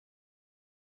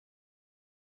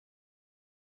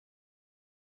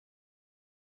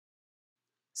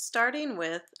Starting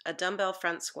with a dumbbell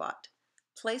front squat.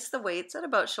 Place the weights at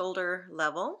about shoulder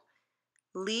level.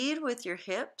 Lead with your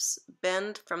hips,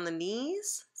 bend from the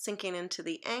knees, sinking into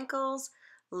the ankles.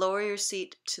 Lower your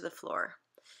seat to the floor,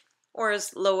 or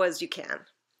as low as you can.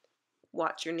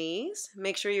 Watch your knees.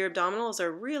 Make sure your abdominals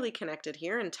are really connected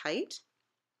here and tight.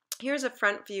 Here's a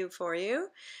front view for you,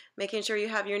 making sure you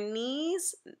have your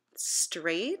knees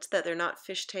straight, that they're not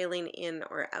fishtailing in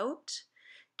or out.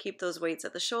 Keep those weights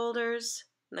at the shoulders,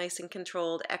 nice and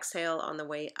controlled. Exhale on the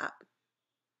way up.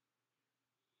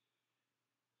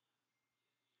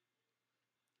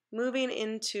 Moving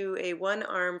into a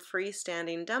one-arm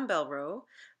freestanding dumbbell row,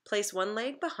 place one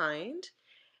leg behind,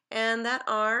 and that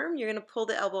arm, you're going to pull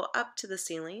the elbow up to the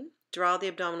ceiling. Draw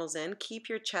the abdominals in. Keep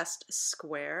your chest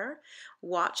square.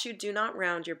 Watch you do not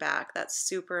round your back. That's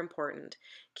super important.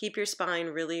 Keep your spine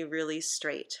really, really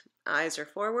straight. Eyes are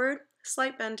forward.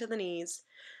 Slight bend to the knees.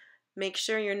 Make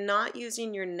sure you're not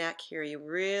using your neck here. You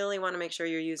really want to make sure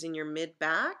you're using your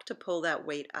mid-back to pull that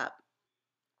weight up.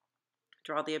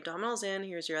 Draw the abdominals in.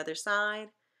 Here's your other side.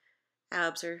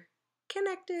 Abs are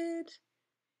connected.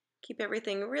 Keep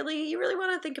everything you really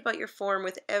want to think about your form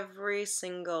with every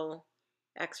single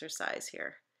exercise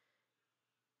here.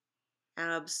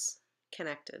 Abs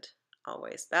connected,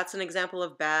 always. That's an example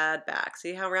of bad back.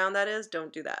 See how round that is?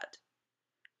 Don't do that.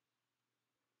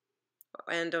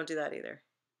 And don't do that either.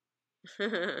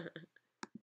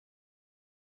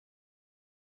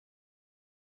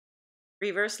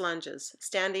 Reverse lunges.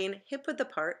 Standing hip width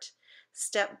apart.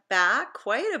 Step back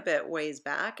quite a bit ways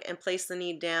back and place the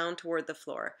knee down toward the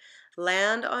floor.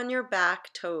 Land on your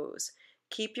back toes.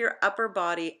 Keep your upper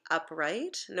body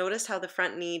upright. Notice how the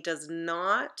front knee does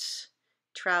not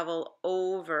travel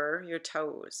over your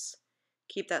toes.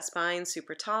 Keep that spine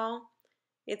super tall.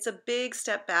 It's a big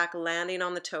step back, landing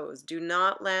on the toes. Do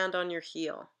not land on your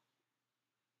heel.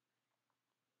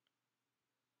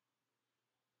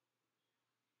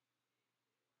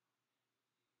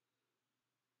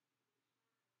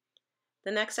 The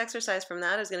next exercise from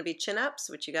that is going to be chin-ups,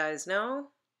 which you guys know.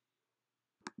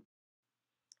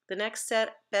 The next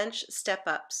set, bench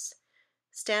step-ups.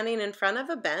 Standing in front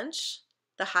of a bench,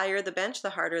 the higher the bench,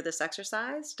 the harder this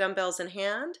exercise. Dumbbells in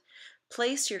hand.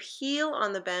 Place your heel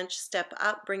on the bench, step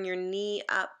up, bring your knee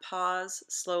up, pause,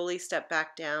 slowly step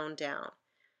back down, down.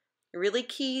 Really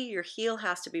key, your heel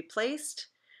has to be placed.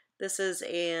 This is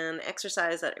an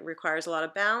exercise that requires a lot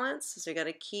of balance, so you got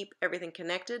to keep everything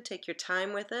connected. Take your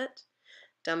time with it.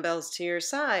 Dumbbells to your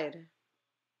side.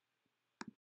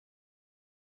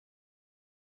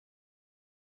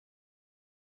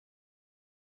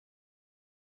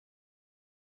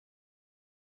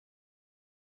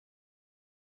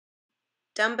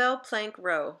 Dumbbell plank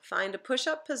row. Find a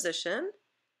push-up position,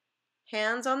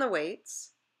 hands on the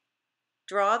weights.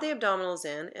 Draw the abdominals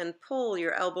in and pull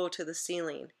your elbow to the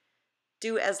ceiling.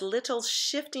 Do as little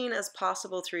shifting as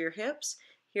possible through your hips.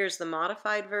 Here's the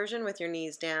modified version with your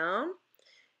knees down.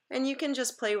 And you can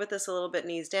just play with this a little bit,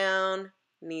 knees down,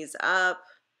 knees up,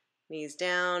 knees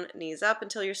down, knees up,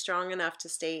 until you're strong enough to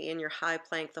stay in your high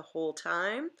plank the whole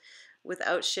time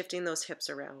without shifting those hips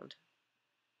around.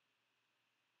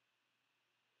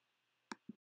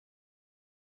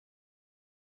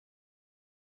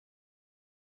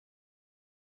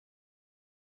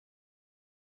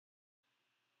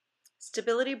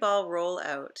 Stability ball roll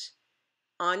out.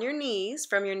 On your knees,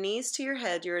 from your knees to your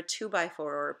head, you're a 2x4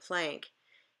 or a plank.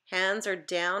 Hands are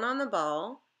down on the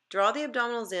ball. Draw the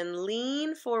abdominals in,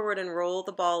 lean forward and roll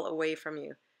the ball away from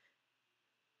you.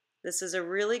 This is a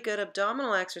really good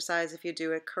abdominal exercise if you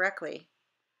do it correctly.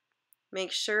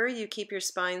 Make sure you keep your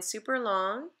spine super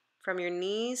long. From your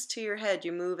knees to your head,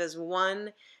 you move as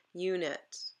one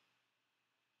unit.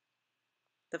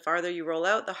 The farther you roll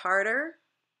out, the harder.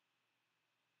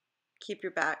 Keep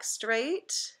your back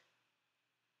straight.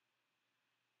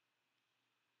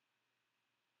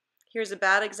 Here's a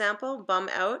bad example, bum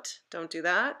out, don't do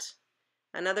that.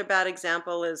 Another bad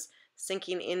example is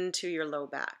sinking into your low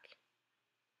back.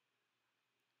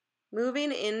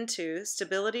 Moving into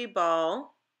stability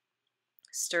ball,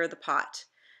 stir the pot.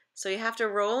 So you have to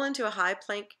roll into a high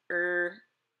plank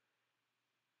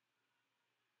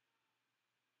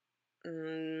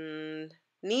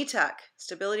knee tuck,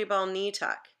 stability ball knee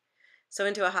tuck. So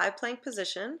into a high plank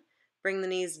position, bring the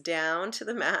knees down to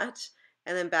the mat,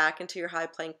 and then back into your high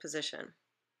plank position.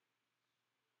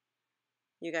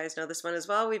 You guys know this one as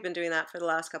well. We've been doing that for the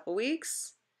last couple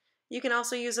weeks. You can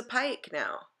also use a pike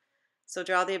now. So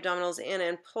draw the abdominals in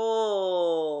and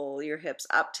pull your hips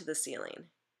up to the ceiling.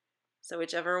 So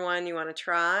whichever one you want to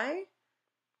try.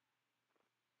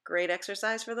 Great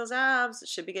exercise for those abs. It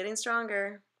should be getting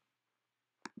stronger.